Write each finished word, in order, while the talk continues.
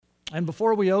And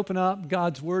before we open up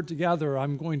God's Word together,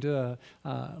 I'm going to,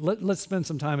 let's spend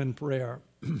some time in prayer.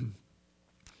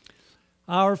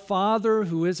 Our Father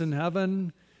who is in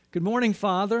heaven, good morning,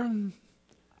 Father.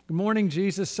 Good morning,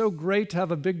 Jesus. So great to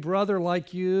have a big brother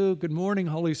like you. Good morning,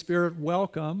 Holy Spirit.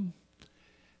 Welcome.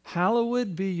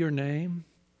 Hallowed be your name.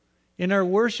 In our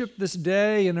worship this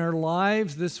day, in our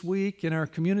lives this week, in our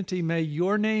community, may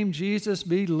your name, Jesus,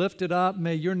 be lifted up.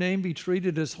 May your name be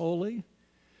treated as holy.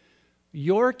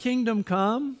 Your kingdom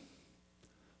come.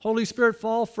 Holy Spirit,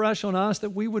 fall fresh on us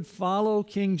that we would follow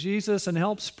King Jesus and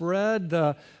help spread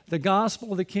the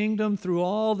gospel of the kingdom through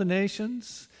all the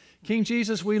nations. King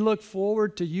Jesus, we look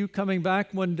forward to you coming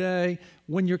back one day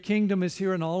when your kingdom is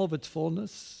here in all of its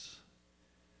fullness.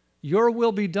 Your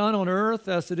will be done on earth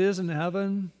as it is in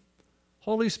heaven.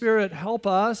 Holy Spirit, help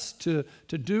us to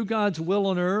do God's will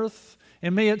on earth,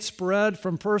 and may it spread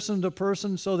from person to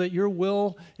person so that your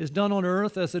will is done on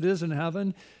earth as it is in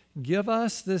heaven. Give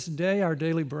us this day our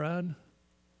daily bread.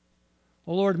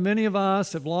 Oh Lord, many of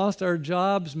us have lost our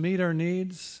jobs, meet our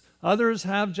needs. Others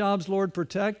have jobs, Lord,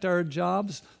 protect our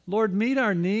jobs. Lord, meet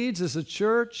our needs as a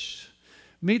church.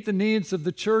 Meet the needs of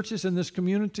the churches in this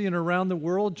community and around the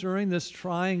world during this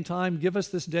trying time. Give us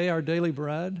this day our daily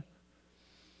bread.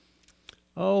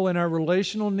 Oh, and our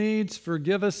relational needs,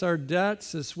 forgive us our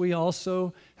debts as we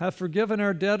also have forgiven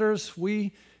our debtors.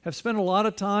 We have spent a lot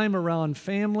of time around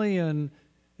family and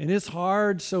it's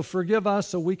hard, so forgive us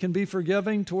so we can be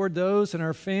forgiving toward those in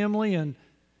our family and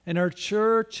our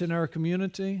church and our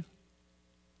community.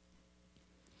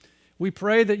 We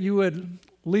pray that you would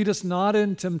lead us not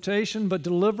in temptation, but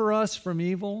deliver us from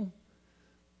evil.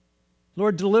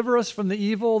 Lord, deliver us from the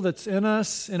evil that's in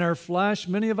us, in our flesh.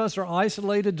 Many of us are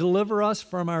isolated. Deliver us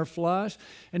from our flesh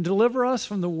and deliver us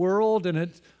from the world and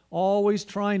it's always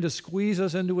trying to squeeze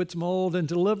us into its mold, and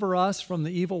deliver us from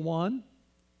the evil one.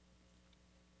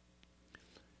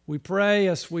 We pray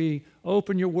as we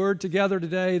open your word together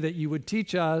today that you would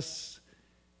teach us,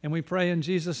 and we pray in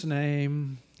Jesus'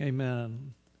 name,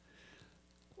 amen.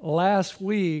 Last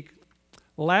week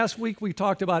we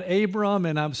talked about Abram,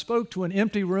 and I spoke to an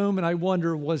empty room, and I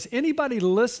wonder, was anybody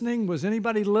listening? Was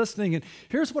anybody listening? And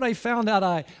here's what I found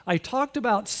out. I talked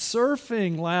about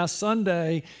surfing last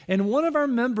Sunday, and one of our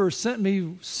members sent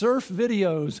me surf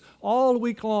videos all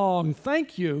week long.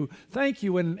 Thank you.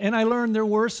 And I learned there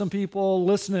were some people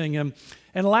listening. And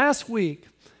last week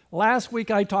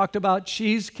I talked about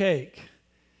cheesecake.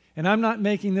 And I'm not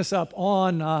making this up.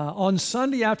 On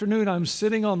Sunday afternoon, I'm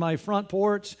sitting on my front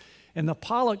porch, and the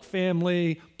Pollock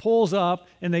family pulls up,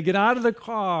 and they get out of the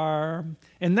car,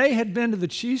 and they had been to the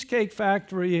Cheesecake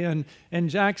Factory in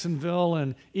Jacksonville,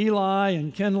 and Eli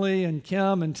and Kenley and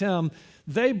Kim and Tim,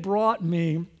 they brought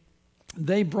me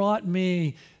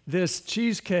this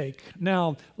cheesecake.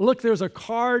 Now, look, there's a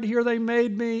card here they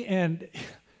made me, and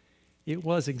it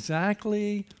was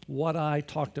exactly what I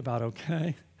talked about,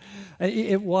 okay?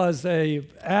 It was a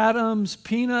Adams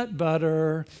peanut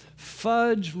butter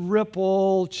fudge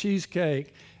ripple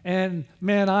cheesecake. And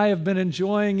man, I have been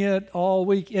enjoying it all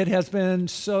week. It has been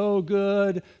so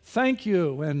good. Thank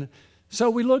you. And so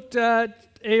we looked at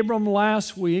Abram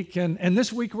last week, and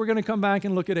this week we're going to come back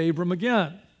and look at Abram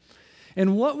again.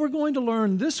 And what we're going to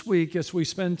learn this week as we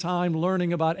spend time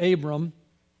learning about Abram,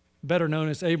 better known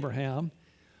as Abraham,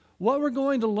 what we're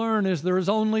going to learn is there is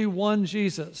only one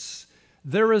Jesus.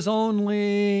 There is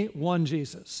only one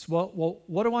Jesus. Well,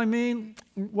 what do I mean?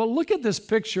 Well, look at this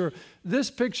picture. This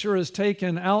picture is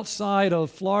taken outside of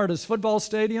Florida's football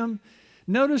stadium.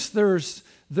 Notice there's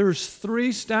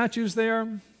three statues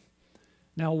there.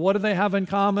 Now, what do they have in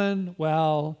common?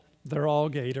 Well, they're all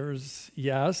Gators,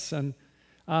 yes. And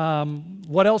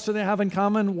what else do they have in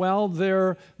common? Well,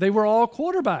 they were all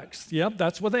quarterbacks. Yep,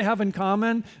 that's what they have in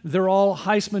common. They're all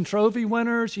Heisman Trophy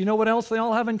winners. You know what else they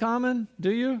all have in common?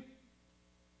 Do you?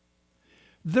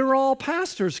 They're all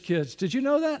pastors' kids. Did you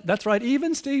know that? That's right.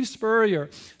 Even Steve Spurrier,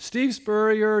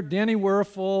 Danny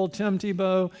Werfel, Tim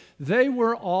Tebow, they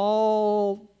were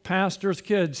all pastors'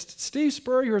 kids. Steve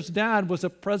Spurrier's dad was a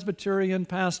Presbyterian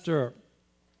pastor.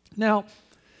 Now,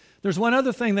 there's one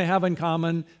other thing they have in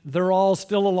common. They're all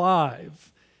still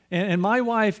alive. And my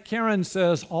wife, Karen,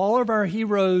 says all of our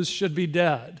heroes should be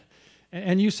dead.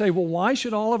 And you say, well, why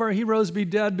should all of our heroes be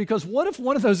dead? Because what if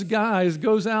one of those guys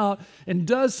goes out and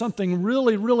does something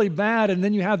really, really bad, and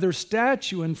then you have their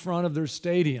statue in front of their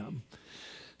stadium?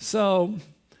 So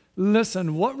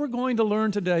listen, what we're going to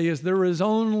learn today is there is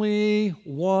only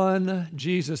one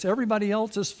Jesus. Everybody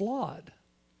else is flawed.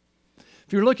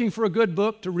 If you're looking for a good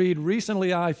book to read,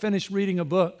 recently I finished reading a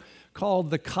book called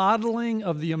The Coddling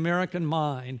of the American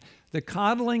Mind. The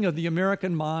Coddling of the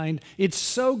American Mind. It's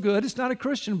so good. It's not a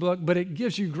Christian book, but it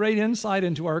gives you great insight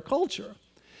into our culture.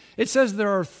 It says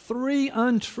there are 3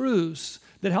 untruths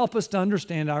that help us to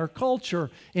understand our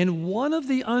culture. And one of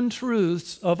the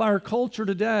untruths of our culture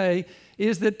today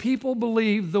is that people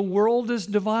believe the world is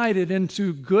divided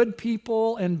into good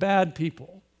people and bad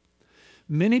people.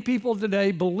 Many people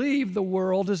today believe the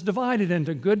world is divided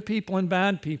into good people and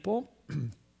bad people.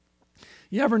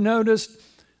 You ever noticed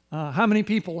how many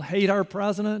people hate our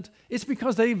president? It's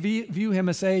because they view him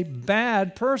as a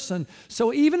bad person.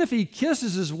 So even if he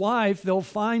kisses his wife, they'll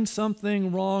find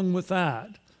something wrong with that.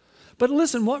 But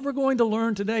listen, what we're going to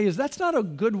learn today is that's not a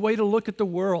good way to look at the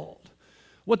world.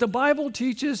 What the Bible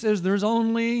teaches is there's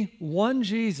only one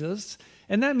Jesus,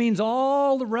 and that means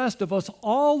all the rest of us,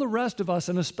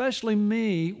 and especially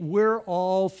me, we're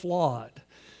all flawed.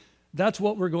 That's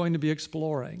what we're going to be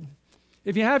exploring.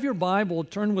 If you have your Bible,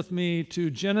 turn with me to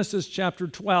Genesis chapter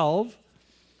 12.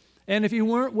 And if you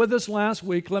weren't with us last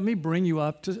week, let me bring you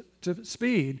up to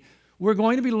speed. We're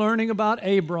going to be learning about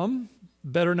Abram,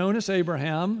 better known as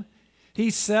Abraham.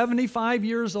 He's 75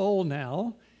 years old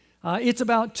now. It's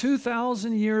about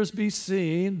 2,000 years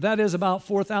BC. That is about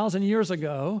 4,000 years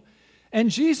ago. And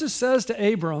Jesus says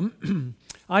to Abram,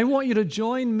 I want you to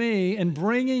join me in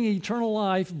bringing eternal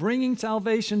life, bringing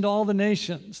salvation to all the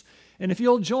nations. And if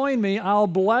you'll join me, I'll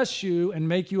bless you and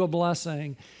make you a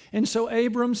blessing. And so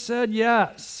Abram said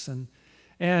yes.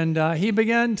 And he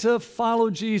began to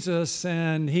follow Jesus,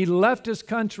 and he left his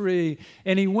country,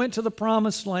 and he went to the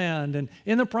Promised Land. And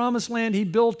in the Promised Land, he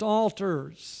built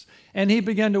altars, and he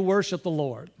began to worship the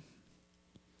Lord.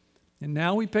 And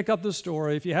now we pick up the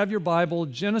story. If you have your Bible,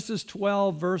 Genesis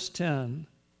 12, verse 10.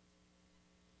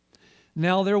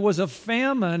 Now there was a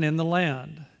famine in the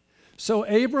land. So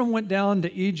Abram went down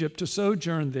to Egypt to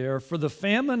sojourn there, for the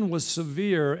famine was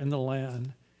severe in the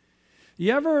land.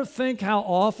 You ever think how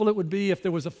awful it would be if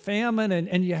there was a famine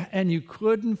and you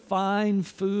couldn't find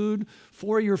food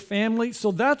for your family?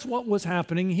 So that's what was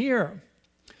happening here.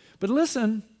 But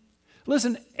listen,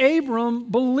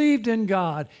 Abram believed in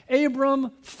God.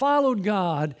 Abram followed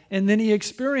God, and then he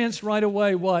experienced right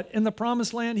away what? In the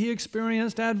Promised Land, he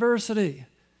experienced adversity.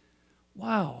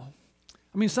 Wow.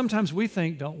 I mean, sometimes we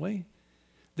think, don't we,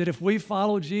 that if we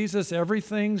follow Jesus,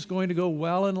 everything's going to go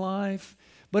well in life.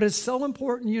 But it's so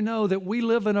important you know that we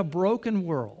live in a broken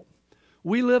world.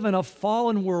 We live in a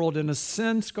fallen world, in a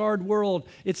sin-scarred world.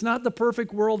 It's not the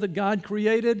perfect world that God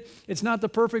created. It's not the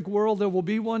perfect world that will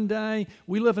be one day.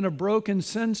 We live in a broken,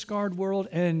 sin-scarred world,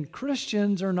 and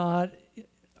Christians are not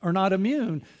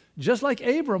immune. Just like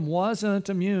Abram wasn't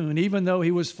immune, even though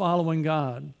he was following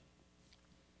God.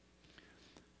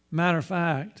 Matter of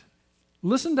fact,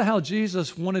 listen to how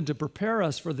Jesus wanted to prepare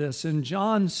us for this. In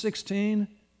John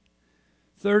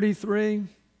 16:33,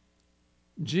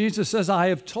 Jesus says, I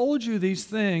have told you these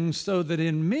things so that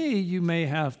in me you may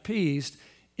have peace.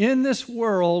 In this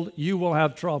world you will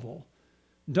have trouble.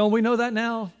 Don't we know that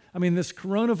now? I mean, this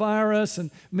coronavirus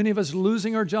and many of us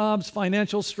losing our jobs,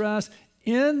 financial stress.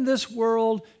 In this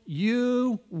world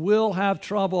you will have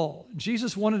trouble.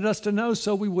 Jesus wanted us to know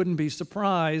so we wouldn't be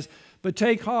surprised. But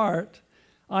take heart,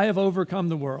 I have overcome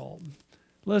the world.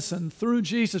 Listen, through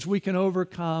Jesus we can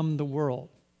overcome the world.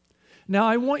 Now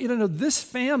I want you to know this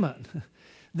famine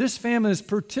is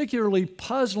particularly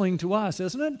puzzling to us,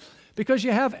 isn't it? Because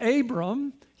you have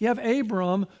Abram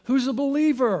who's a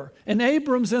believer, and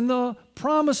Abram's in the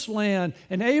Promised Land,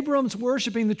 and Abram's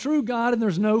worshiping the true God, and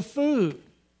there's no food.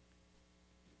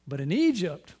 But in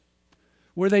Egypt,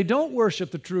 where they don't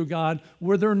worship the true God,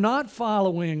 where they're not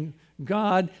following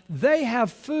God, they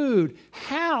have food.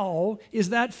 How is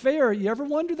that fair? You ever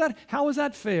wonder that? How is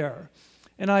that fair?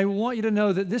 And I want you to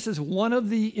know that this is one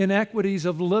of the inequities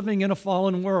of living in a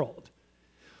fallen world.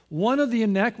 One of the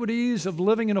inequities of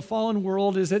living in a fallen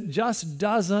world is it just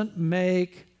doesn't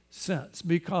make sense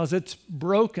because it's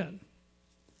broken.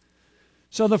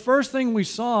 So the first thing we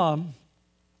saw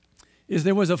is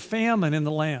there was a famine in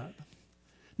the land.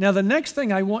 Now the next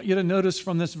thing I want you to notice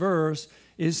from this verse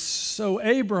is so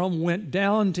Abram went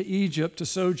down to Egypt to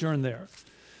sojourn there.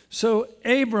 So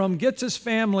Abram gets his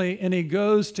family and he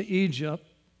goes to Egypt.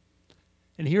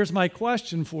 And here's my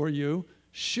question for you.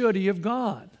 Should he have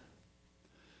gone?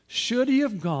 Should he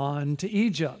have gone to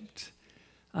Egypt?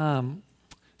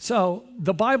 So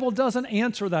the Bible doesn't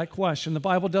answer that question. The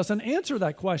Bible doesn't answer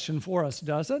that question for us,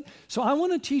 does it? So I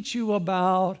want to teach you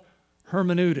about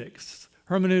hermeneutics.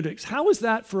 Hermeneutics. How is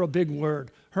that for a big word?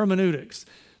 Hermeneutics.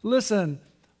 Listen,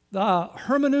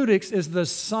 hermeneutics is the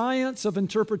science of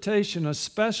interpretation,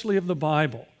 especially of the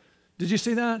Bible. Did you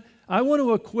see that? I want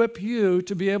to equip you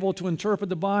to be able to interpret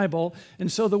the Bible.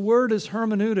 And so the word is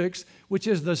hermeneutics, which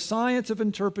is the science of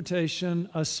interpretation,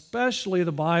 especially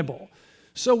the Bible.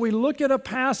 So we look at a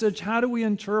passage, how do we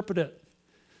interpret it?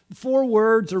 4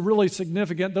 words are really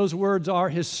significant. Those words are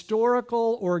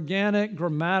historical, organic,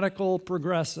 grammatical,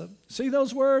 progressive. See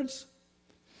those words?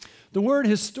 The word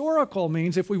historical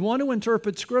means if we want to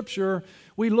interpret Scripture,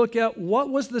 we look at what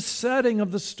was the setting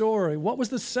of the story. What was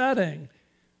the setting?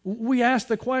 We ask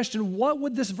the question, what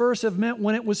would this verse have meant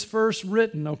when it was first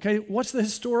written? Okay, what's the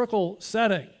historical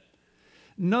setting?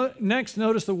 Next,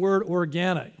 notice the word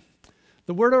organic.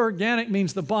 The word organic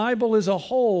means the Bible is a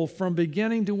whole from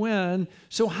beginning to end.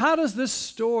 So how does this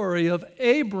story of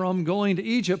Abram going to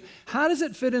Egypt, how does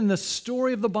it fit in the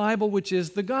story of the Bible, which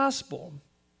is the gospel?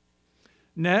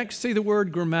 Next, see the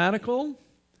word grammatical.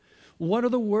 What are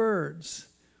the words?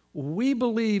 We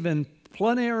believe in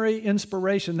plenary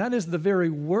inspiration. That is, the very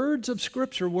words of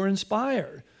Scripture were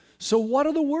inspired. So what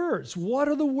are the words? What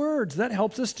are the words? That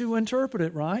helps us to interpret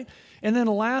it, right? And then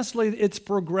lastly, it's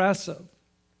progressive.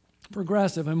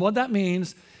 Progressive. And what that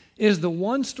means is the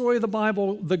one story of the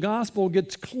Bible, the gospel,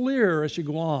 gets clearer as you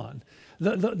go on.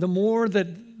 The more that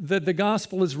the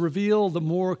gospel is revealed, the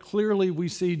more clearly we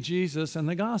see Jesus and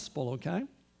the gospel, okay?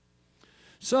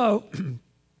 So,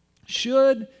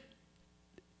 should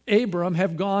Abram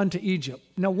have gone to Egypt?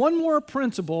 Now, one more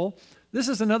principle. This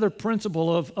is another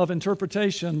principle of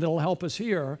interpretation that will help us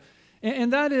here.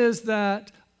 And that is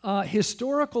that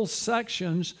historical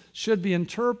sections should be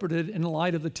interpreted in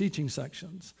light of the teaching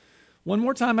sections. One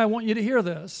more time, I want you to hear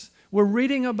this. We're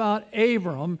reading about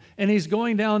Abram, and he's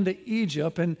going down to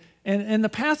Egypt, and the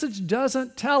passage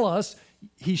doesn't tell us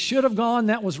he should have gone,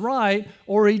 that was right,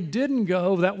 or he didn't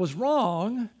go, that was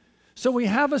wrong. So we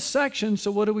have a section,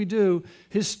 so what do?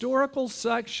 Historical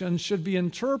sections should be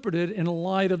interpreted in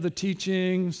light of the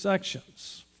teaching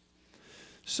sections.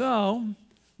 So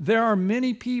there are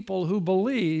many people who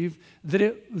believe that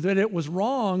it was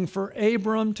wrong for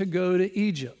Abram to go to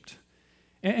Egypt.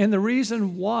 And the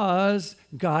reason was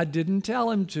God didn't tell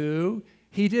him to.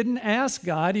 He didn't ask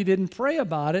God. He didn't pray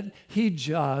about it. He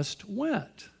just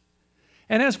went.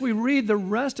 And as we read the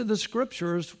rest of the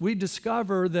Scriptures, we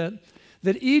discover that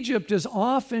Egypt is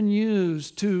often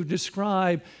used to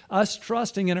describe us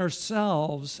trusting in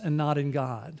ourselves and not in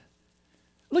God.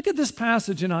 Look at this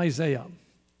passage in Isaiah.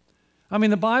 I mean,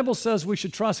 the Bible says we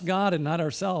should trust God and not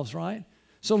ourselves, right?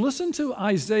 So listen to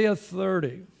Isaiah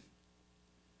 30,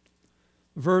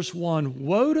 verse 1.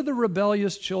 Woe to the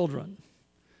rebellious children,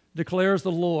 declares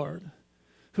the Lord,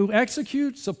 who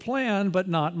executes a plan but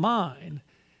not mine,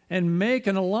 and make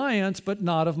an alliance but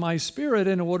not of my spirit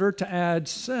in order to add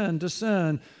sin to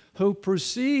sin, who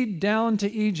proceed down to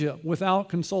Egypt without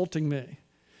consulting me.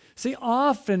 See,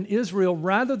 often Israel,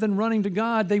 rather than running to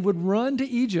God, they would run to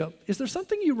Egypt. Is there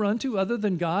something you run to other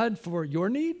than God for your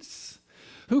needs?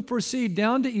 Who proceed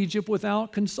down to Egypt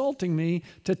without consulting me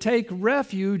to take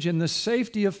refuge in the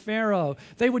safety of Pharaoh.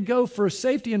 They would go for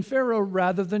safety in Pharaoh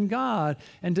rather than God,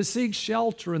 and to seek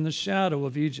shelter in the shadow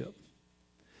of Egypt.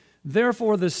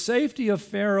 Therefore, the safety of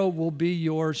Pharaoh will be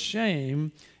your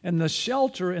shame, and the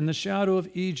shelter in the shadow of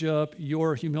Egypt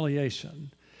your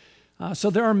humiliation.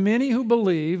 So there are many who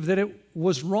believe that it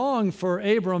was wrong for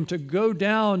Abram to go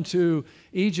down to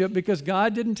Egypt because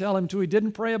God didn't tell him to, he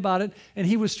didn't pray about it, and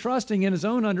he was trusting in his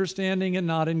own understanding and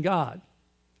not in God.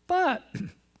 But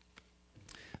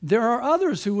there are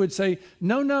others who would say,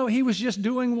 no, he was just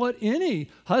doing what any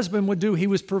husband would do. He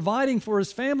was providing for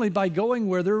his family by going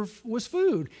where there was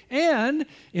food. And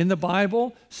in the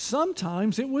Bible,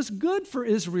 sometimes it was good for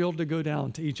Israel to go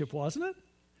down to Egypt, wasn't it?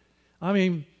 I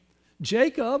mean,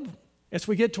 Jacob, as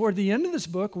we get toward the end of this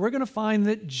book, we're going to find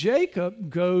that Jacob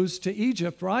goes to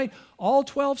Egypt, right? All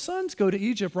 12 sons go to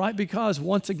Egypt, right? Because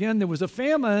once again, there was a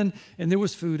famine and there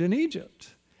was food in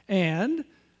Egypt. And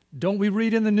don't we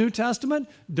read in the New Testament?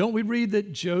 Don't we read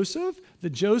that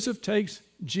Joseph takes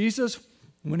Jesus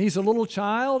when he's a little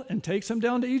child and takes him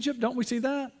down to Egypt? Don't we see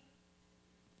that?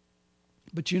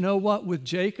 But you know what? With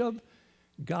Jacob,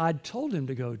 God told him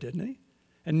to go, didn't he?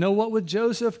 And know what with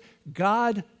Joseph?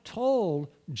 God told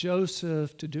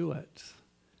Joseph to do it.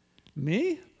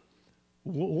 Me?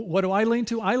 What do I lean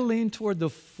to? I lean toward the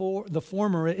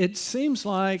former. It seems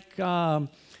like that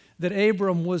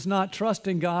Abram was not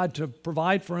trusting God to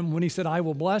provide for him when he said, I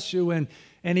will bless you, and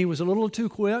he was a little too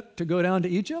quick to go down to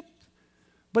Egypt.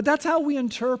 But that's how we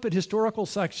interpret historical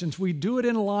sections. We do it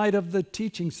in light of the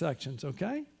teaching sections,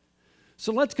 okay?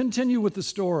 So let's continue with the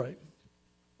story.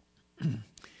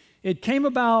 It came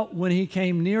about when he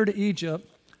came near to Egypt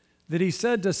that he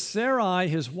said to Sarai,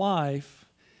 his wife,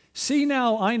 see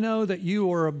now, I know that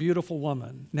you are a beautiful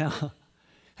woman. Now,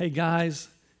 Hey guys,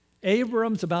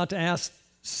 Abram's about to ask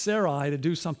Sarai to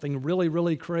do something really,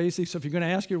 really crazy. So if you're going to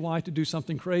ask your wife to do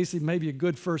something crazy, maybe a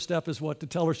good first step is what? To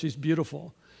tell her she's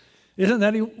beautiful. Isn't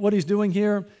that what he's doing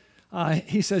here?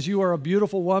 He says, you are a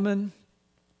beautiful woman.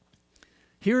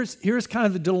 Here's kind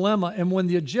of the dilemma. And when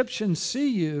the Egyptians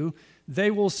see you, they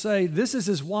will say, this is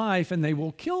his wife, and they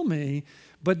will kill me,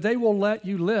 but they will let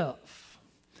you live.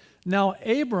 Now,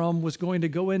 Abram was going to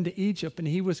go into Egypt, and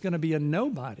he was going to be a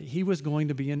nobody. He was going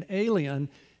to be an alien,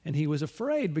 and he was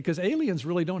afraid because aliens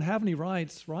really don't have any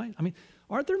rights, right? I mean,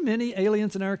 aren't there many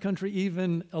aliens in our country,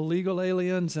 even illegal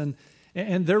aliens, and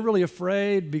they're really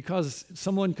afraid because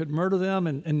someone could murder them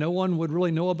and no one would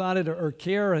really know about it or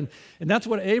care. And that's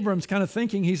what Abram's kind of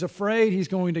thinking. He's afraid he's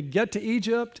going to get to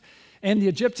Egypt and the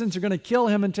Egyptians are going to kill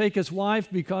him and take his wife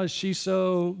because she's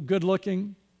so good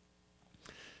looking.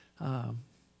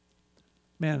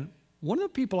 Man, one of the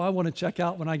people I want to check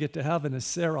out when I get to heaven is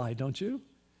Sarai, don't you?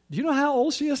 Do you know how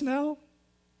old she is now?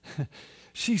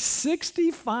 She's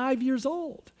 65 years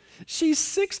old. She's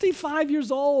 65 years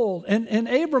old, and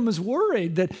Abram is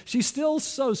worried that she's still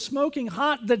so smoking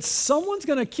hot that someone's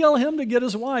going to kill him to get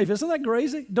his wife. Isn't that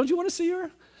crazy? Don't you want to see her?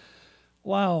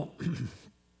 Wow.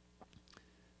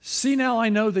 See, now I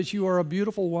know that you are a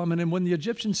beautiful woman, and when the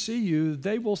Egyptians see you,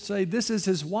 they will say, this is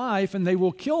his wife, and they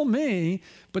will kill me,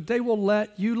 but they will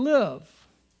let you live.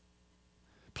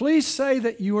 Please say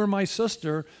that you are my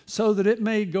sister, so that it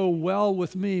may go well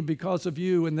with me because of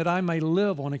you, and that I may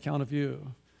live on account of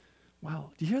you. Wow,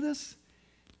 do you hear this?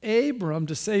 Abram,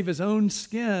 to save his own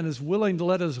skin, is willing to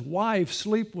let his wife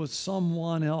sleep with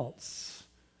someone else.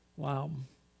 Wow.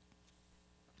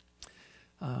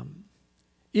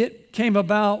 It came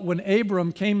about when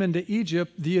Abram came into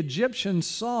Egypt, the Egyptians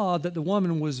saw that the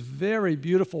woman was very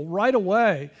beautiful. Right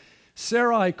away,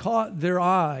 Sarai caught their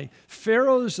eye.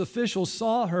 Pharaoh's officials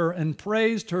saw her and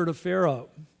praised her to Pharaoh.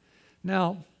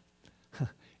 Now,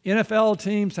 NFL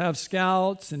teams have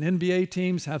scouts, and NBA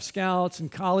teams have scouts,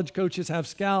 and college coaches have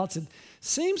scouts. It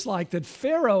seems like that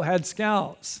Pharaoh had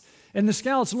scouts, and the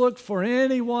scouts looked for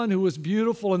anyone who was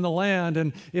beautiful in the land,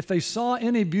 and if they saw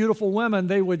any beautiful women,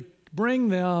 they would bring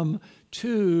them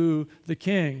to the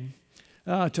king,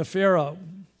 to Pharaoh.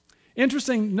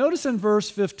 Interesting, notice in verse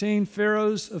 15,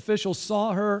 Pharaoh's officials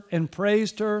saw her and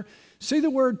praised her. See the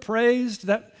word praised?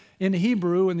 That in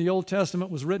Hebrew, in the Old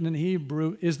Testament was written in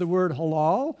Hebrew, is the word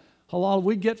halal. Halal,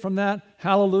 we get from that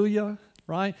hallelujah,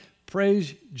 right?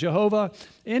 Praise Jehovah.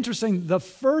 Interesting, the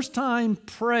first time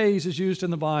praise is used in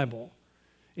the Bible.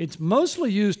 It's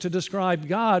mostly used to describe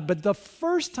God, but the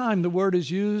first time the word is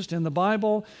used in the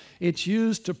Bible, it's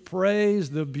used to praise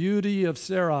the beauty of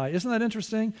Sarai. Isn't that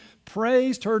interesting?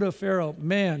 Praised her to Pharaoh.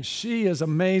 Man, she is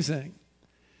amazing.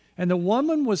 And the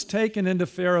woman was taken into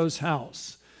Pharaoh's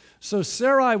house. So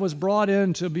Sarai was brought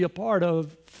in to be a part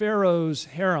of Pharaoh's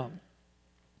harem.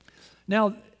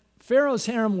 Now, Pharaoh's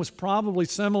harem was probably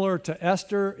similar to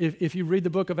Esther. If you read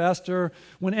the book of Esther,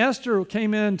 when Esther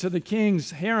came into the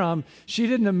king's harem, she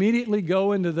didn't immediately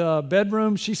go into the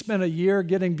bedroom. She spent a year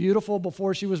getting beautiful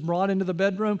before she was brought into the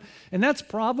bedroom. And that's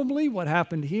probably what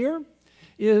happened here,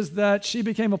 is that she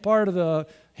became a part of the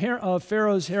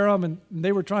Pharaoh's harem, and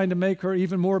they were trying to make her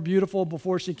even more beautiful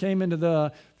before she came into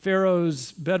the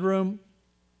Pharaoh's bedroom.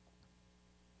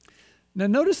 Now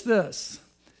notice this.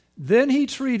 Then he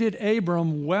treated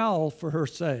Abram well for her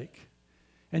sake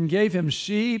and gave him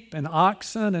sheep and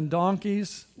oxen and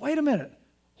donkeys. Wait a minute.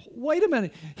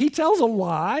 He tells a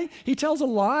lie.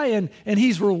 And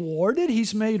he's rewarded.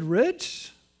 He's made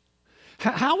rich.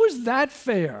 How is that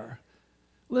fair?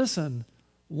 Listen,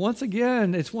 once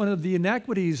again, it's one of the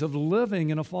inequities of living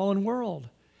in a fallen world.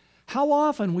 How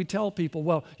often we tell people,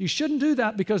 well, you shouldn't do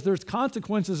that because there's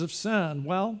consequences of sin.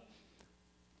 Well,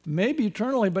 maybe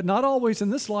eternally, but not always in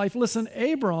this life. Listen,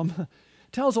 Abram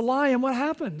tells a lie, and what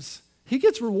happens? He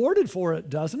gets rewarded for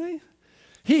it, doesn't he?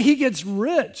 He gets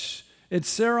rich at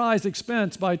Sarai's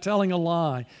expense by telling a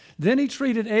lie. Then he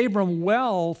treated Abram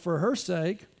well for her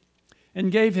sake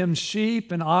and gave him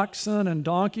sheep and oxen and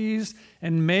donkeys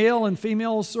and male and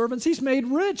female servants. He's made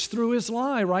rich through his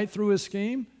lie, right, through his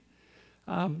scheme.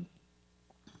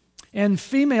 And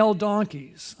female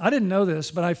donkeys. I didn't know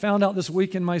this, but I found out this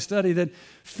week in my study that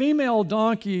female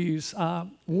donkeys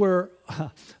were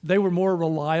more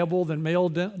reliable than male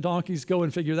donkeys. Go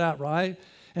and figure that, right?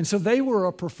 And so they were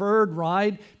a preferred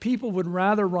ride. People would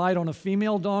rather ride on a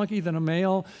female donkey than a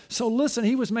male. So listen,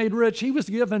 he was made rich. He was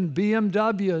given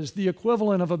BMWs, the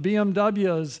equivalent of a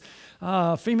BMWs,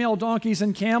 female donkeys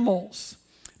and camels.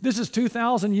 This is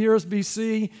 2,000 years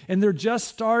BC, and they're just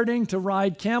starting to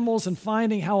ride camels and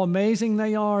finding how amazing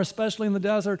they are, especially in the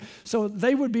desert. So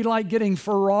they would be like getting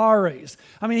Ferraris.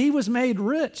 I mean, he was made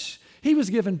rich. He was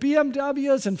given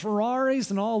BMWs and Ferraris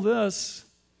and all this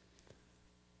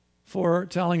for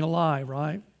telling a lie,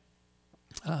 right?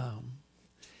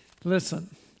 Listen,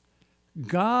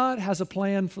 God has a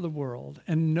plan for the world,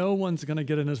 and no one's going to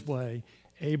get in his way.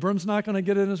 Abram's not going to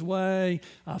get in his way.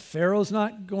 Pharaoh's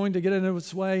not going to get in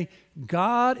his way.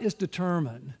 God is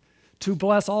determined to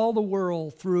bless all the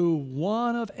world through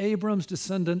one of Abram's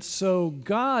descendants, so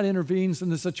God intervenes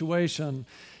in the situation.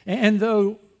 And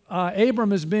though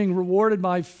Abram is being rewarded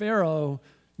by Pharaoh,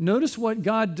 notice what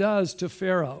God does to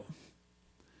Pharaoh.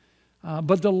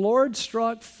 But the Lord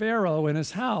struck Pharaoh and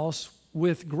his house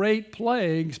with great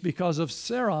plagues because of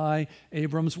Sarai,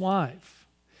 Abram's wife.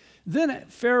 Then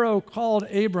Pharaoh called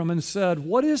Abram and said,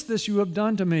 "What is this you have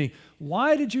done to me?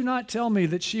 Why did you not tell me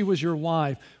that she was your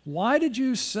wife? Why did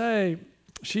you say,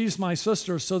 'She's my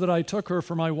sister,' so that I took her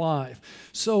for my wife?"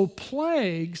 So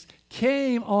plagues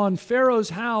came on Pharaoh's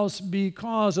house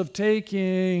because of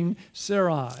taking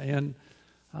Sarai. And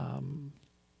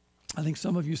I think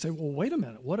some of you say, "Well, wait a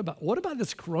minute. What about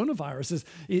this coronavirus?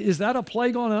 Is that a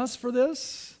plague on us for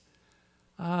this?"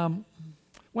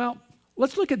 Well,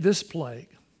 let's look at this plague.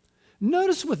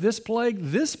 Notice with this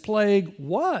plague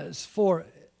was for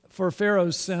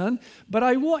Pharaoh's sin, but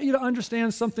I want you to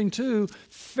understand something too.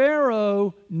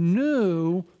 Pharaoh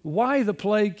knew why the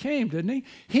plague came, didn't he?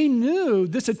 He knew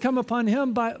this had come upon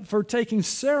him for taking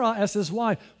Sarah as his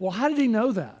wife. Well, how did he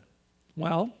know that?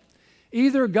 Well,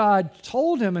 either God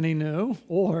told him and he knew,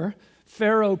 or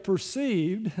Pharaoh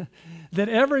perceived that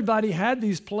everybody had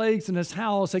these plagues in his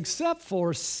house except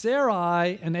for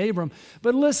Sarai and Abram.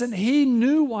 But listen, he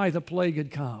knew why the plague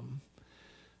had come.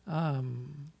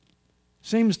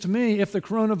 Seems to me if the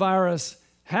coronavirus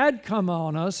had come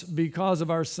on us because of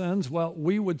our sins, well,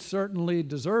 we would certainly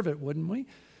deserve it, wouldn't we?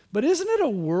 But isn't it a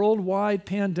worldwide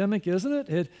pandemic, isn't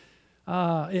it?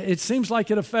 It seems like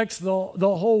it affects the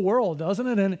whole world, doesn't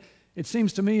it? And it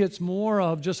seems to me it's more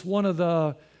of just one of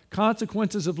the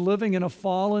consequences of living in a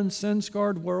fallen,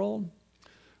 sin-scarred world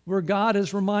where God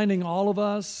is reminding all of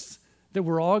us that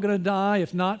we're all going to die,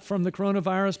 if not from the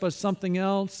coronavirus, but something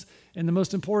else. And the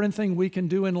most important thing we can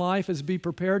do in life is be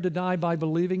prepared to die by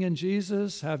believing in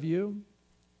Jesus. Have you?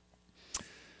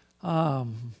 A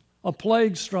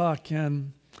plague struck,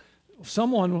 and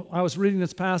I was reading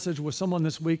this passage with someone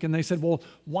this week, and they said, "Well,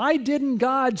 why didn't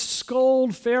God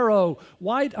scold Pharaoh?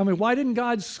 Why didn't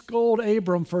God scold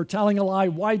Abram for telling a lie?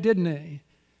 Why didn't he?"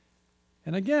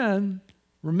 And again,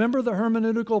 remember the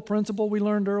hermeneutical principle we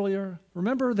learned earlier?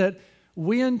 Remember that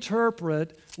we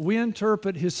interpret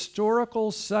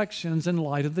historical sections in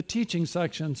light of the teaching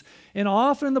sections. And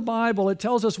often in the Bible, it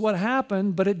tells us what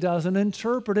happened, but it doesn't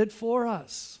interpret it for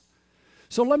us.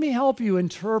 So let me help you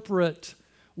interpret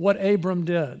what Abram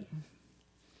did.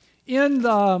 In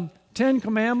the 10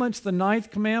 Commandments, the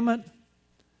 9th commandment,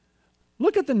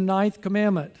 look at the 9th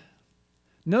commandment.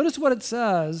 Notice what it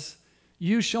says,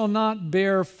 "You shall not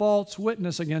bear false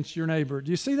witness against your neighbor." Do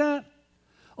you see that?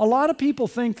 A lot of people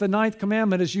think the 9th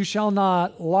commandment is "you shall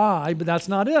not lie," but that's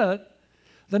not it.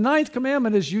 The 9th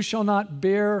commandment is "you shall not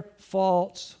bear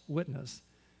false witness."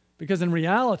 Because in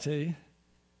reality,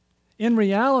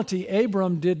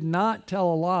 Abram did not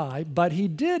tell a lie, but he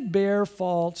did bear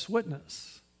false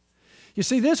witness. You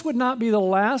see, this would not be the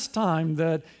last time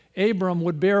that Abram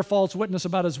would bear false witness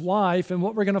about his wife, and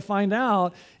what we're going to find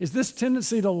out is this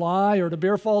tendency to lie or to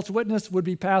bear false witness would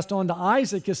be passed on to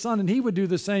Isaac, his son, and he would do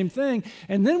the same thing,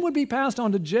 and then would be passed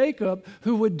on to Jacob,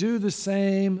 who would do the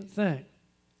same thing.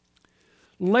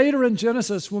 Later in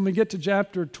Genesis, when we get to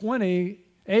chapter 20,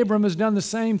 Abram has done the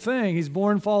same thing. He's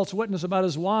borne false witness about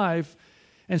his wife.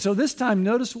 And so this time,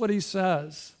 notice what he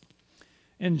says.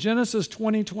 In Genesis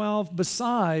 20:12,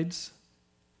 "Besides,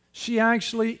 she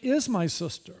actually is my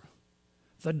sister,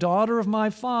 the daughter of my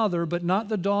father, but not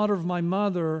the daughter of my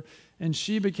mother, and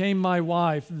she became my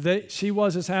wife." She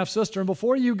was his half-sister. And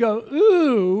before you go,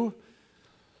 ooh,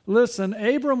 listen,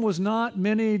 Abram was not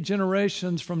many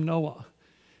generations from Noah.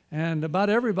 And about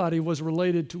everybody was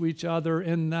related to each other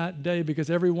in that day because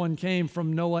everyone came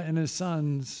from Noah and his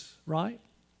sons, right?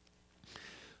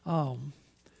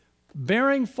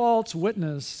 Bearing false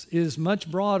witness is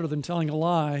much broader than telling a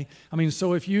lie. I mean,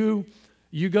 so if you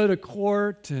go to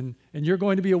court and you're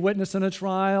going to be a witness in a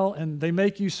trial and they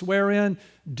make you swear in,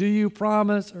 do you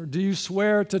promise or do you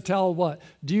swear to tell what?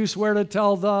 Do you swear to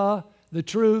tell the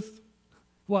truth?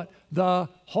 What? The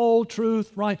whole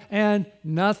truth, right? And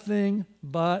nothing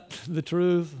but the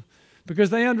truth. Because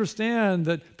they understand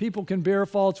that people can bear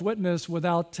false witness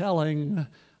without telling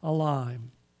alive.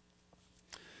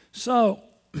 So,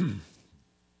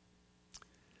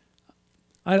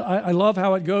 I love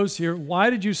how it goes here. Why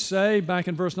did you say, back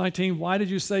in verse 19, why did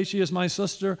you say she is my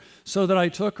sister, so that I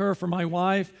took her for my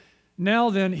wife? Now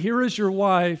then, here is your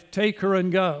wife, take her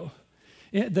and go.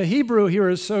 The Hebrew here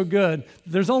is so good.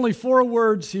 There's only 4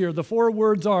 words here. The 4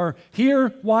 words are,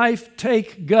 here, wife,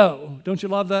 take, go. Don't you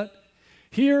love that?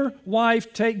 Here,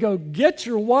 wife, take, go. Get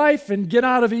your wife and get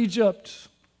out of Egypt.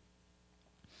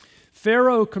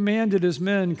 Pharaoh commanded his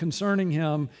men concerning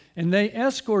him, and they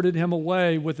escorted him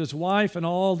away with his wife and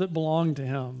all that belonged to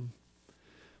him.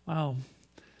 Wow.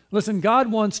 Listen, God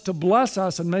wants to bless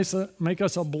us and make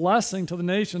us a blessing to the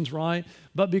nations, right?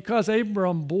 But because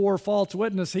Abram bore false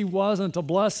witness, he wasn't a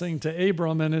blessing to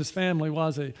Abram and his family,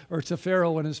 was he? Or to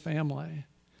Pharaoh and his family.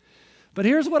 But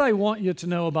here's what I want you to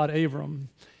know about Abram.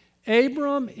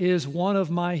 Abram is one of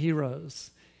my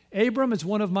heroes. Abram is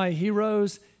one of my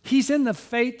heroes. He's in the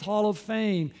Faith Hall of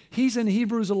Fame. He's in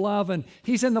Hebrews 11.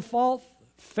 He's in the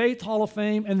Faith Hall of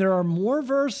Fame, and there are more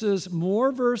verses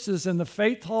in the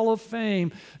Faith Hall of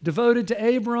Fame devoted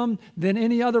to Abram than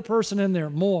any other person in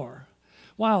there. More.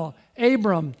 Wow.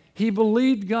 Abram, he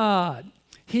believed God.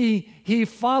 He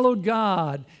followed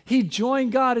God. He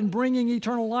joined God in bringing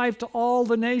eternal life to all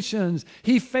the nations.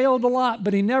 He failed a lot,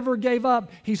 but he never gave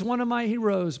up. He's one of my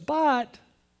heroes. But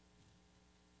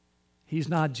he's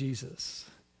not Jesus.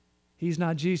 He's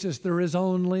not Jesus. There is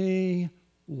only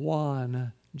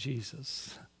one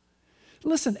Jesus.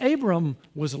 Listen, Abram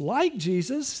was like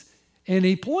Jesus, and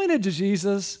he pointed to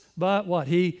Jesus, but what?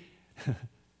 He's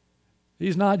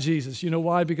not Jesus. You know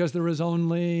why? Because there is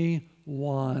only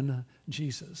one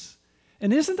Jesus.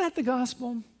 And isn't that the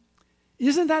gospel?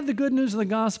 Isn't that the good news of the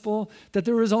gospel, that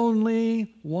there is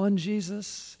only one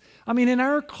Jesus? I mean, in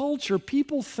our culture,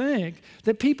 people think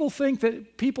that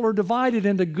people are divided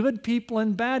into good people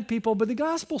and bad people, but the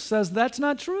gospel says that's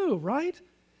not true, right?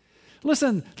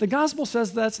 Listen, the gospel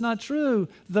says that's not true.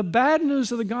 The bad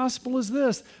news of the gospel is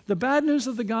this. The bad news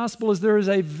of the gospel is there is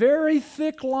a very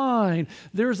thick line.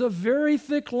 There's a very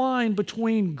thick line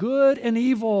between good and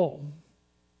evil.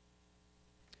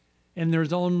 And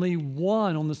there's only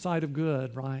one on the side of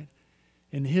good, right?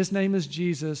 And his name is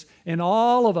Jesus. And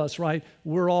all of us, right?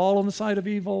 We're all on the side of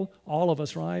evil. All of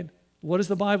us, right? What does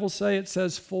the Bible say? It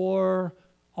says, for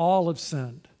all have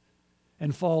sinned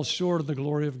and fall short of the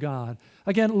glory of God.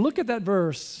 Again, look at that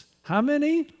verse. How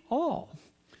many? All.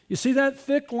 You see that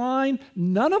thick line?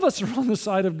 None of us are on the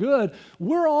side of good.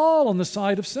 We're all on the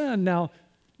side of sin. Now,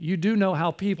 you do know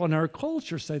how people in our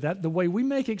culture say that. The way we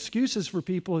make excuses for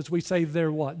people is we say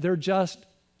they're what? They're just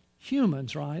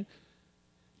humans, right?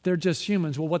 They're just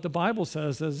humans. Well, what the Bible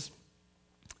says is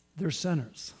they're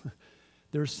sinners.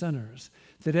 They're sinners.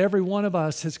 That every one of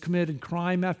us has committed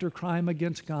crime after crime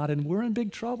against God, and we're in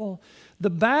big trouble. The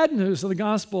bad news of the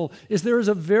gospel is there is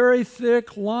a very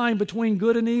thick line between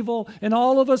good and evil, and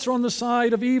all of us are on the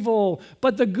side of evil.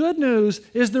 But the good news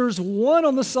is there's one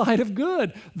on the side of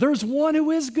good. There's one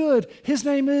who is good. His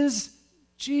name is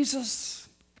Jesus.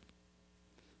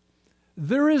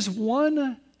 There is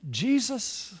one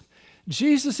Jesus.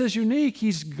 Jesus is unique.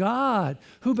 He's God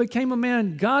who became a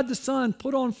man. God the Son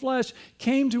put on flesh,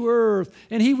 came to earth,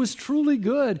 and he was truly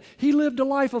good. He lived a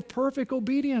life of perfect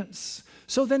obedience.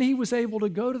 So then he was able to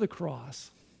go to the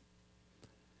cross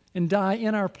and die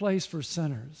in our place for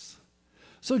sinners.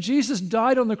 So Jesus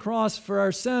died on the cross for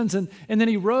our sins, and then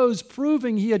he rose,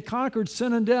 proving he had conquered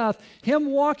sin and death.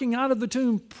 Him walking out of the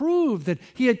tomb proved that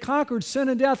he had conquered sin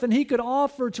and death, and he could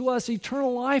offer to us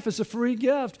eternal life as a free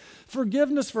gift,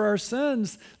 forgiveness for our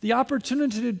sins, the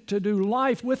opportunity to do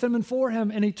life with him and for him,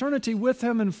 and eternity with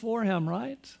him and for him,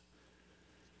 right?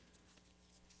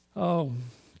 Oh,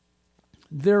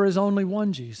 there is only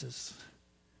one Jesus.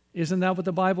 Isn't that what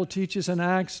the Bible teaches in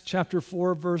Acts chapter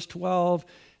 4, verse 12?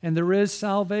 And there is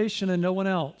salvation in no one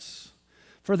else.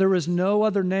 For there is no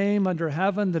other name under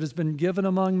heaven that has been given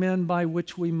among men by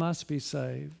which we must be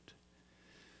saved.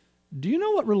 Do you know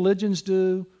what religions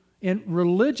do? And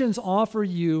religions offer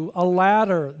you a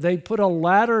ladder. They put a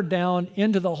ladder down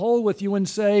into the hole with you and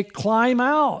say, climb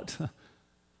out.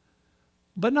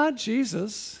 But not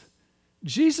Jesus.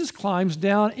 Jesus climbs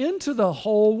down into the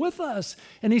hole with us.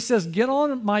 And he says, get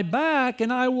on my back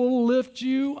and I will lift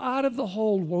you out of the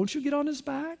hole. Won't you get on his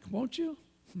back? Won't you?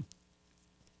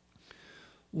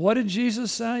 What did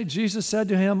Jesus say? Jesus said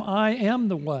to him, I am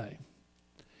the way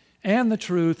and the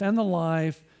truth and the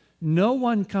life. No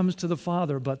one comes to the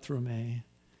Father but through me.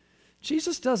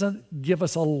 Jesus doesn't give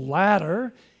us a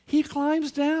ladder. He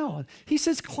climbs down. He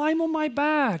says, climb on my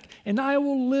back and I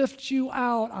will lift you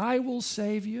out. I will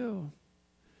save you.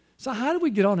 So how do we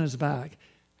get on his back?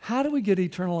 How do we get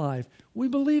eternal life? We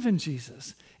believe in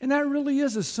Jesus. And that really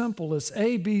is as simple as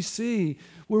A, B, C,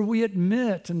 where we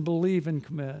admit and believe and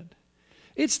commit.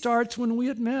 It starts when we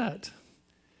admit.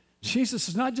 Jesus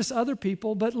is not just other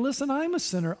people, but listen, I'm a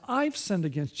sinner. I've sinned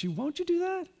against you. Won't you do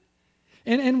that?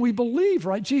 And we believe,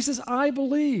 right? Jesus, I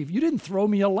believe. You didn't throw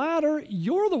me a ladder.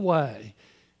 You're the way.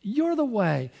 You're the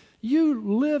way. You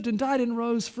lived and died and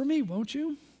rose for me, won't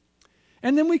you?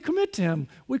 And then we commit to him.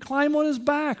 We climb on his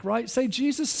back, right? Say,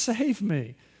 Jesus, save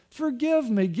me. Forgive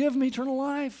me. Give me eternal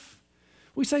life.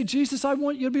 We say, Jesus, I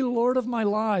want you to be the Lord of my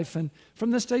life. And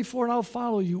from this day forward, I'll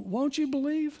follow you. Won't you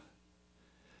believe?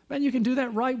 Man, you can do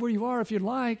that right where you are if you'd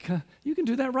like. You can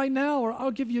do that right now, or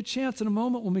I'll give you a chance in a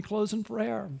moment when we close in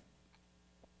prayer.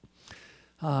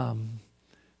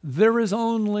 There is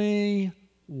only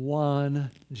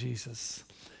one Jesus.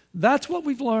 That's what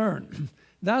we've learned.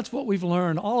 That's what we've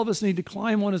learned. All of us need to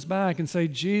climb on his back and say,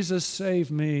 Jesus, save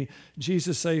me.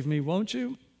 Jesus, save me, won't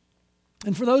you?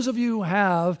 And for those of you who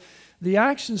have, the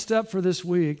action step for this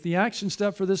week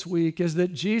is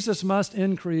that Jesus must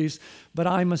increase, but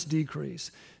I must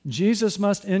decrease. Jesus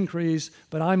must increase,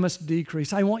 but I must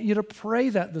decrease. I want you to pray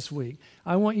that this week.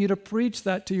 I want you to preach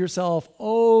that to yourself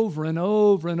over and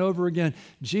over and over again.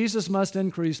 Jesus must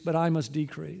increase, but I must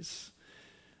decrease.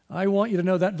 I want you to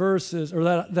know that verse is, or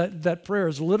that prayer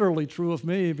is literally true of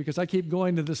me, because I keep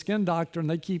going to the skin doctor and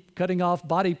they keep cutting off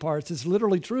body parts. It's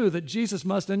literally true that Jesus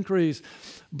must increase,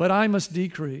 but I must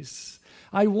decrease.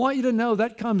 I want you to know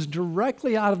that comes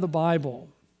directly out of the Bible.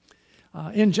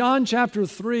 In John chapter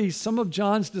 3, some of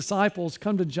John's disciples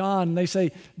come to John and they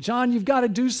say, John, you've got to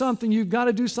do something. You've got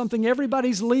to do something.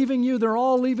 Everybody's leaving you. They're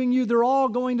all leaving you. They're all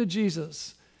going to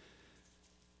Jesus.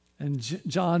 And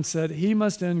John said, he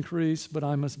must increase, but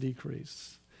I must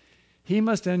decrease. He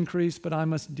must increase, but I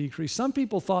must decrease. Some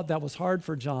people thought that was hard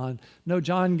for John. No,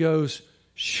 John goes,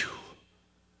 shoo,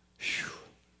 shoo.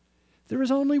 There is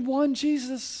only one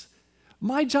Jesus.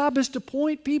 My job is to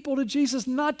point people to Jesus,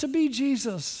 not to be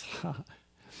Jesus.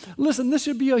 Listen, this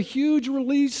should be a huge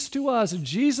release to us.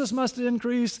 Jesus must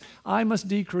increase, I must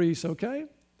decrease, okay?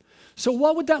 So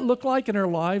what would that look like in our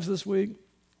lives this week?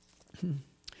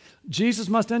 Jesus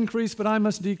must increase, but I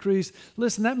must decrease.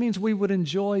 Listen, that means we would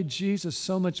enjoy Jesus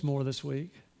so much more this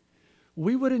week.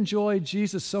 We would enjoy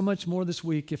Jesus so much more this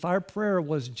week if our prayer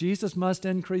was, Jesus must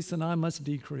increase and I must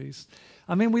decrease.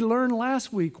 I mean, we learned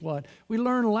last week what?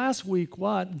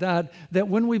 That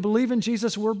when we believe in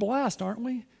Jesus, we're blessed, aren't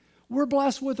we? We're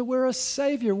blessed with we're a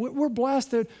Savior. We're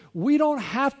blessed that we don't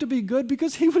have to be good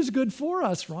because He was good for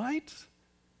us, right?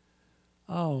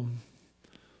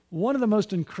 One of the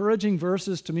most encouraging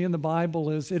verses to me in the Bible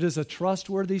is, it is a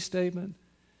trustworthy statement,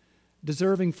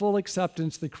 deserving full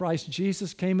acceptance, that Christ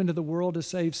Jesus came into the world to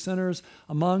save sinners,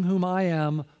 among whom I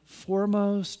am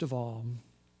foremost of all.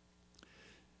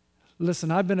 Listen,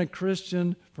 I've been a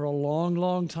Christian for a long,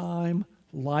 long time.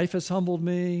 Life has humbled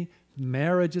me.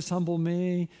 Marriage has humbled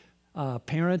me.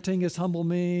 Parenting has humbled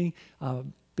me.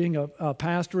 Being a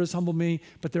pastor has humbled me.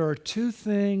 But there are two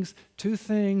things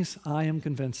I am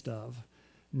convinced of.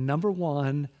 Number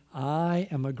one, I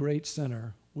am a great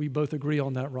sinner. We both agree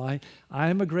on that, right? I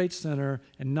am a great sinner.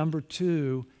 And number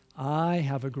two, I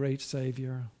have a great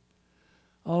Savior.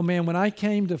 Oh man, when I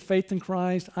came to faith in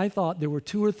Christ, I thought there were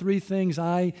 2 or 3 things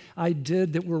I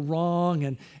did that were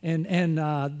wrong,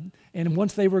 and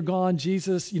once they were gone,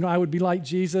 Jesus, I would be like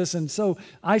Jesus. And so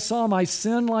I saw my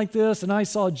sin like this, and I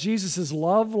saw Jesus'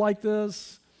 love like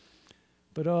this.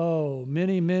 But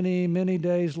many, many, many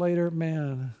days later,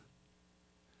 man,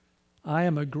 I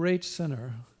am a great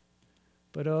sinner.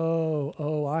 But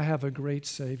I have a great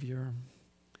Savior.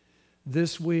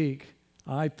 This week,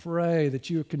 I pray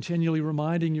that you are continually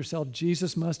reminding yourself,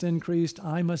 Jesus must increase,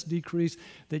 I must decrease,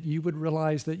 that you would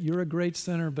realize that you're a great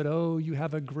sinner, but you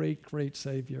have a great, great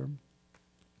Savior.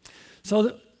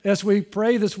 So as we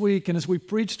pray this week and as we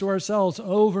preach to ourselves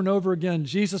over and over again,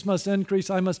 Jesus must increase,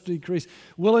 I must decrease,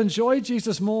 we'll enjoy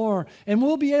Jesus more, and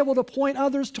we'll be able to point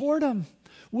others toward Him.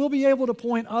 We'll be able to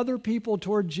point other people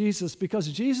toward Jesus, because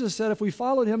Jesus said if we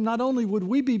followed Him, not only would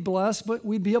we be blessed, but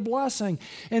we'd be a blessing.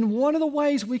 And one of the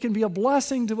ways we can be a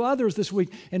blessing to others this week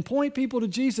and point people to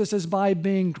Jesus is by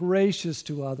being gracious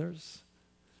to others.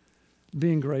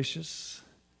 Being gracious.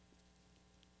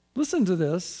 Listen to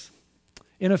this.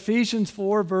 In Ephesians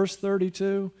 4, verse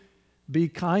 32, be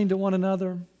kind to one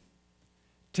another,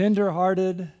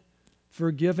 tender-hearted,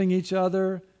 forgiving each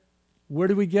other. Where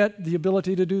do we get the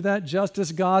ability to do that? Just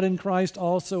as God in Christ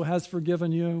also has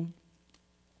forgiven you.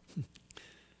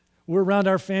 We're around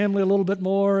our family a little bit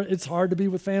more. It's hard to be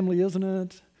with family, isn't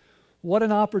it? What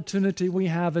an opportunity we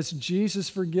have as Jesus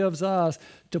forgives us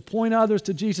to point others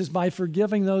to Jesus by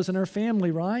forgiving those in our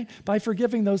family, right? By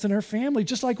forgiving those in our family,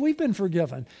 just like we've been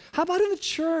forgiven. How about in the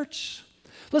church?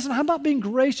 Listen, how about being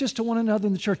gracious to one another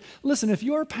in the church? Listen, if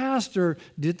your pastor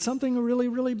did something really,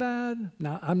 really bad,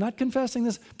 now I'm not confessing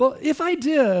this, but if I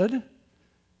did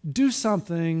do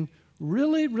something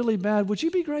really, really bad, would you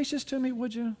be gracious to me,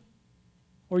 would you?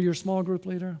 Or your small group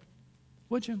leader?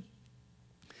 Would you?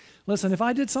 Listen, if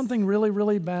I did something really,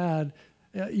 really bad,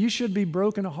 you should be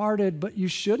brokenhearted, but you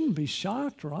shouldn't be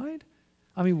shocked, right?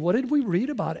 I mean, what did we read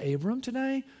about Abram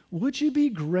today? Would you be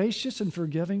gracious and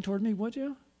forgiving toward me, would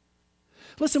you?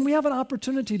 Listen, we have an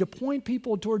opportunity to point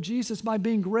people toward Jesus by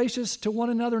being gracious to one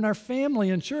another in our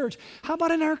family and church. How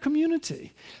about in our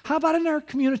community? How about in our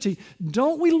community?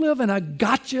 Don't we live in a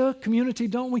gotcha community,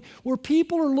 don't we? Where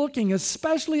people are looking,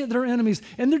 especially at their enemies,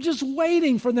 and they're just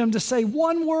waiting for them to say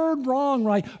one word wrong,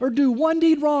 right? Or do one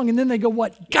deed wrong, and then they go,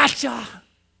 what? Gotcha!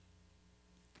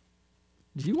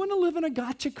 Do you want to live in a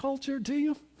gotcha culture, do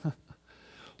you?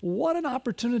 What an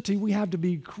opportunity we have to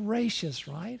be gracious,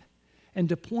 right? And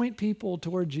to point people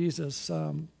toward Jesus.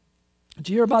 Did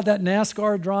you hear about that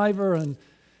NASCAR driver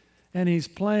and he's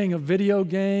playing a video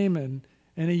game and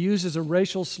he uses a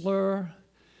racial slur?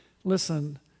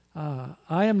 Listen, I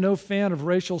am no fan of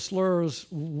racial slurs.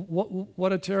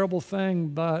 What a terrible thing,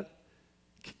 but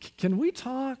can we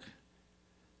talk?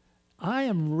 I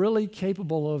am really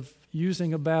capable of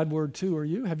using a bad word too. Are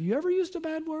you? Have you ever used a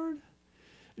bad word?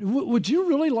 Would you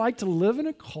really like to live in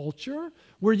a culture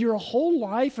where your whole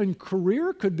life and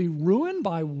career could be ruined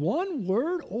by one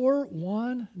word or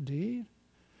one deed?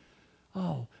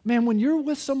 Oh, man, when you're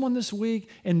with someone this week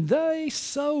and they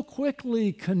so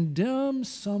quickly condemn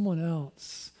someone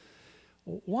else,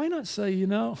 why not say, you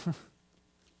know,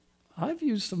 I've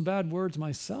used some bad words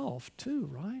myself too,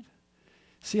 right?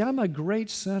 See, I'm a great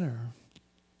sinner,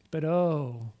 but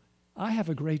I have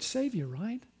a great Savior,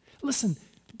 right? Listen,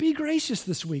 be gracious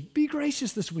this week. Be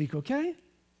gracious this week, okay?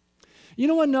 You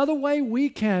know, another way we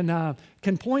can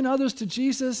point others to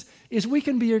Jesus is we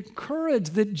can be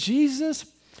encouraged that Jesus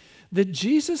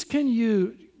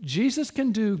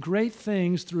can do great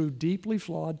things through deeply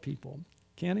flawed people.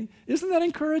 Can he? Isn't that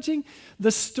encouraging?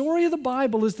 The story of the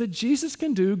Bible is that Jesus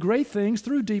can do great things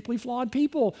through deeply flawed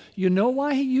people. You know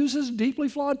why he uses deeply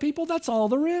flawed people? That's all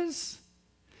there is.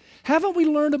 Haven't we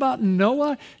learned about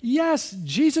Noah? Yes,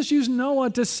 Jesus used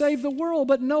Noah to save the world,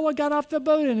 but Noah got off the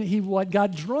boat and he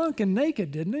got drunk and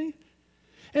naked, didn't he?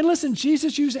 And listen,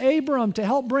 Jesus used Abram to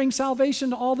help bring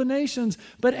salvation to all the nations,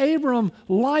 but Abram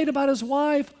lied about his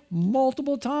wife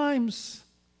multiple times.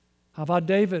 How about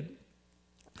David?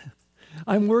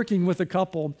 I'm working with a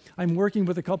couple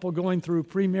going through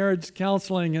pre-marriage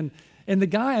counseling, and the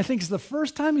guy, I think it's the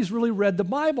first time he's really read the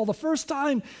Bible, the first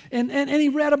time, and he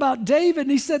read about David,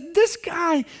 and he said, this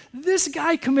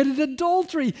guy committed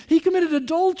adultery. He committed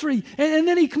adultery, and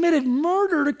then he committed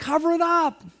murder to cover it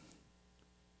up.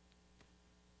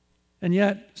 And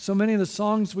yet, so many of the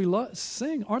songs we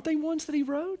sing, aren't they ones that he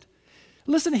wrote?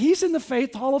 Listen, he's in the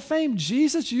Faith Hall of Fame.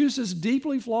 Jesus uses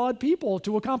deeply flawed people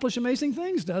to accomplish amazing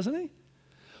things, doesn't he?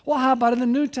 Well, how about in the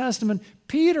New Testament?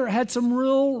 Peter had some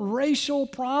real racial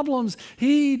problems.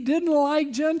 He didn't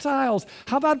like Gentiles.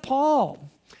 How about Paul?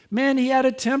 Man, he had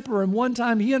a temper, and one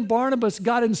time he and Barnabas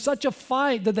got in such a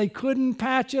fight that they couldn't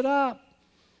patch it up.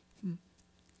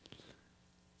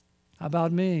 How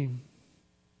about me?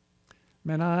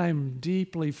 Man, I'm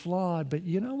deeply flawed, but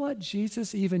you know what?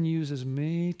 Jesus even uses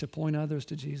me to point others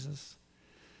to Jesus.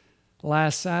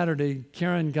 Last Saturday,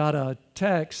 Karen got a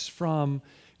text from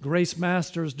Grace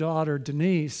Master's daughter,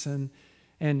 Denise, and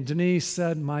Denise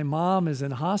said, my mom is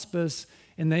in hospice,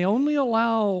 and they only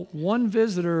allow one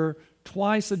visitor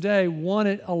twice a day, one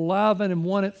at 11 and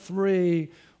one at 3.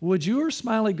 Would you or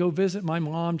Smiley go visit my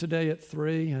mom today at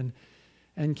 3?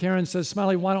 And Karen says,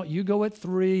 Smiley, why don't you go at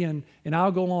 3, and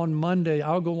I'll go on Monday.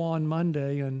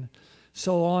 And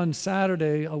so on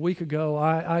Saturday, a week ago,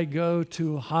 I go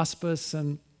to hospice,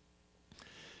 and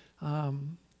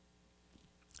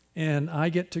I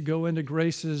get to go into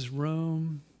Grace's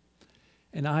room,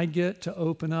 and I get to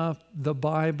open up the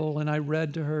Bible, and I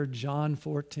read to her John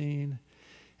 14,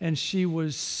 and she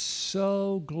was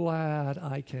so glad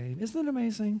I came. Isn't that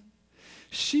amazing?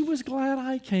 She was glad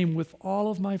I came with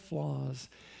all of my flaws,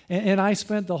 and I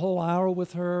spent the whole hour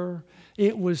with her.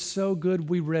 It was so good.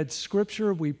 We read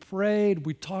Scripture, we prayed,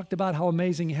 we talked about how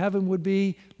amazing heaven would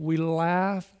be, we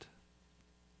laughed.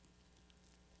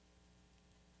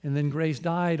 And then Grace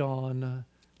died on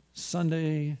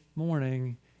Sunday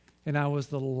morning, and I was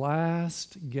the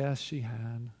last guest she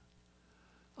had.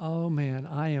 oh man,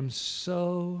 I am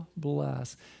so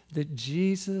blessed that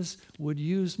Jesus would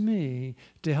use me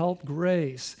to help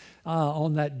Grace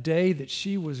on that day that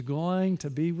she was going to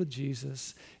be with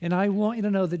Jesus. And I want you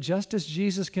to know that just as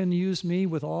Jesus can use me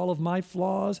with all of my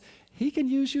flaws, he can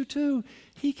use you too.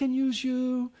 He can use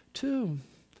you too.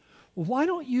 Why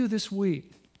don't you this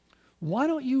week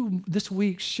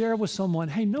share with someone,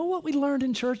 hey, know what we learned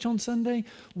in church on Sunday?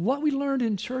 What we learned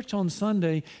in church on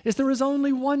Sunday is there is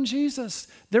only one Jesus.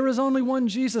 There is only one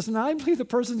Jesus. And I believe the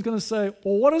person's going to say,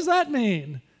 well, what does that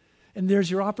mean? And there's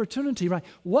your opportunity, right?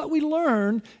 What we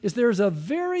learned is there's a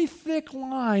very thick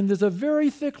line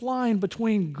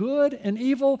between good and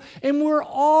evil, and we're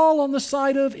all on the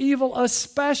side of evil,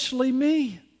 especially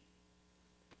me.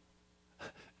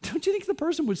 Don't you think the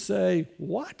person would say,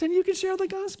 what? And you can share the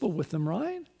gospel with them,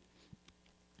 right?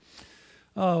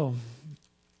 Oh,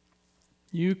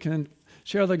 you can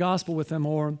share the gospel with them.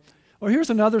 Or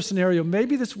here's another scenario.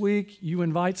 Maybe this week you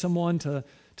invite someone to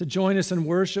join us in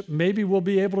worship. Maybe we'll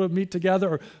be able to meet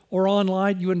together, or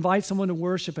online. You invite someone to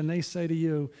worship and they say to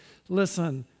you,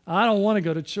 listen, I don't want to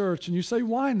go to church. And you say,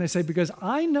 why? And they say, because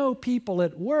I know people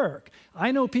at work.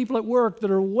 I know people at work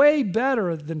that are way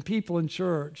better than people in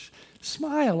church.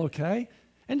 Smile, okay?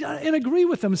 And agree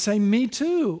with them. Say, me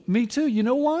too. Me too. You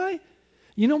know why?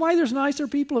 You know why there's nicer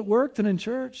people at work than in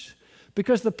church?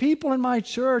 Because the people in my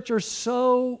church are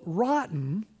so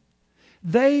rotten,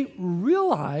 they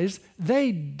realize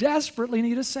they desperately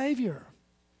need a Savior.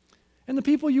 And the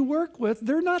people you work with,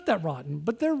 they're not that rotten,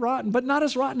 but they're rotten, but not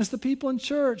as rotten as the people in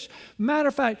church. Matter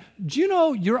of fact, do you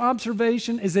know your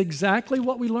observation is exactly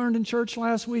what we learned in church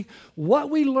last week?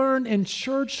 What we learned in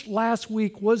church last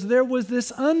week was there was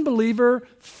this unbeliever,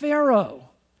 Pharaoh,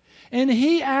 and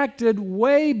he acted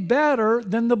way better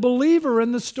than the believer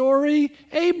in the story,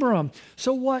 Abram.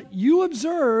 So what you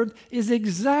observed is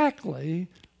exactly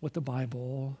what the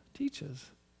Bible teaches.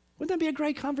 Wouldn't that be a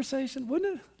great conversation?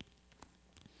 Wouldn't it?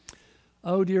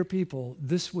 Oh, dear people,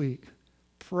 this week,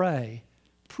 pray,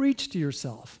 preach to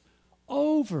yourself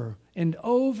over and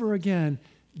over again.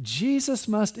 Jesus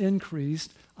must increase,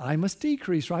 I must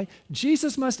decrease, right?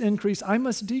 Jesus must increase, I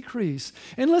must decrease.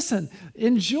 And listen,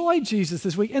 enjoy Jesus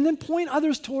this week and then point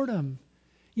others toward him.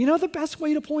 You know the best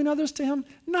way to point others to him?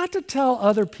 Not to tell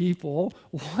other people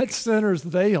what sinners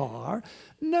they are.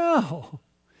 No.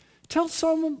 Tell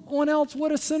someone else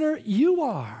what a sinner you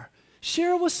are.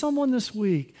 Share with someone this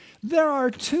week. There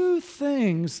are two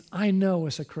things I know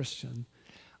as a Christian.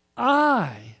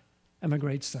 I am a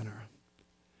great sinner.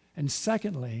 And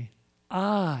secondly,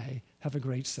 I have a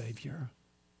great Savior.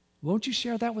 Won't you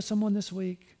share that with someone this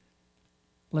week?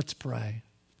 Let's pray.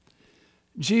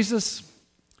 Jesus,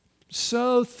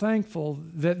 so thankful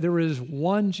that there is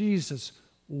one Jesus,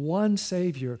 one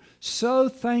Savior. So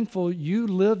thankful you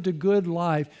lived a good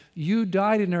life. You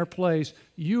died in our place.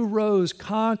 You rose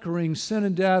conquering sin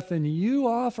and death, and you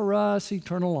offer us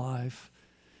eternal life.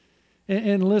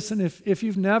 And listen, if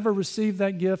you've never received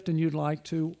that gift and you'd like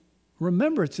to,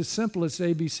 remember it's as simple as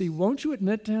ABC. Won't you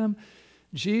admit to him,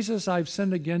 Jesus, I've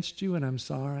sinned against you and I'm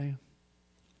sorry.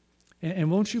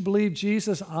 And won't you believe,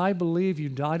 Jesus, I believe you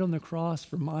died on the cross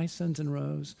for my sins and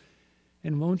rose.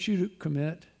 And won't you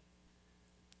commit,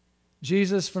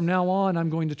 Jesus, from now on, I'm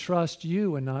going to trust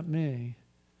you and not me.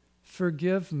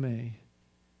 Forgive me.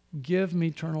 Give me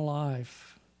eternal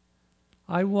life.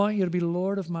 I want you to be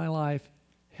Lord of my life.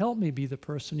 Help me be the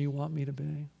person you want me to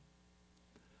be.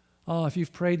 Oh, if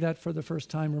you've prayed that for the first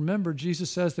time, remember,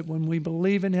 Jesus says that when we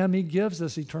believe in him, he gives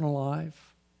us eternal life.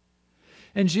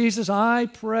 And Jesus, I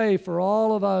pray for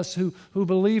all of us who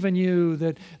believe in you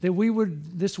that we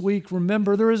would this week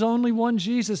remember there is only one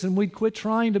Jesus and we'd quit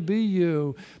trying to be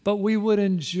you, but we would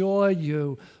enjoy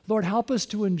you. Lord, help us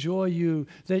to enjoy you,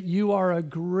 that you are a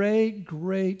great,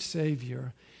 great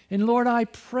Savior. And Lord, I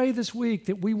pray this week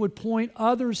that we would point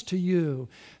others to you,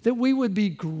 that we would be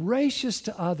gracious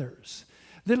to others,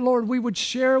 that, Lord, we would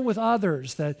share with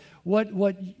others that what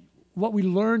we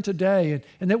learned today,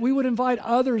 and that we would invite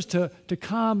others to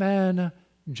come and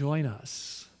join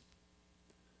us.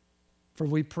 For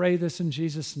we pray this in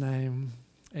Jesus' name,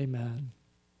 amen.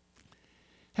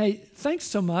 Hey, thanks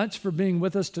so much for being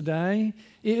with us today.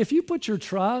 If you put your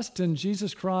trust in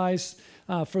Jesus Christ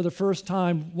for the first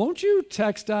time, won't you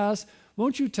text us?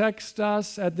 Won't you text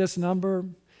us at this number,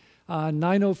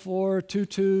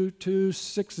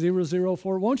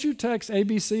 904-222-6004. Won't you text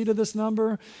ABC to this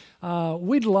number?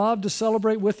 We'd love to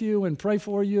celebrate with you and pray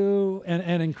for you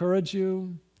and encourage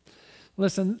you.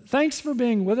 Listen, thanks for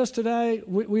being with us today.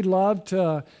 We'd love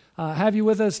to have you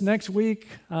with us next week.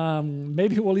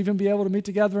 Maybe we'll even be able to meet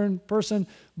together in person,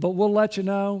 but we'll let you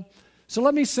know. So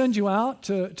let me send you out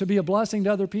to be a blessing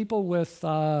to other people with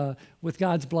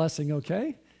God's blessing,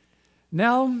 okay?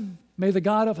 Now, may the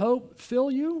God of hope fill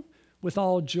you with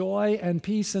all joy and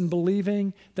peace in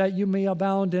believing, that you may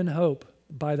abound in hope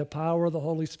by the power of the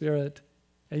Holy Spirit.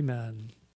 Amen.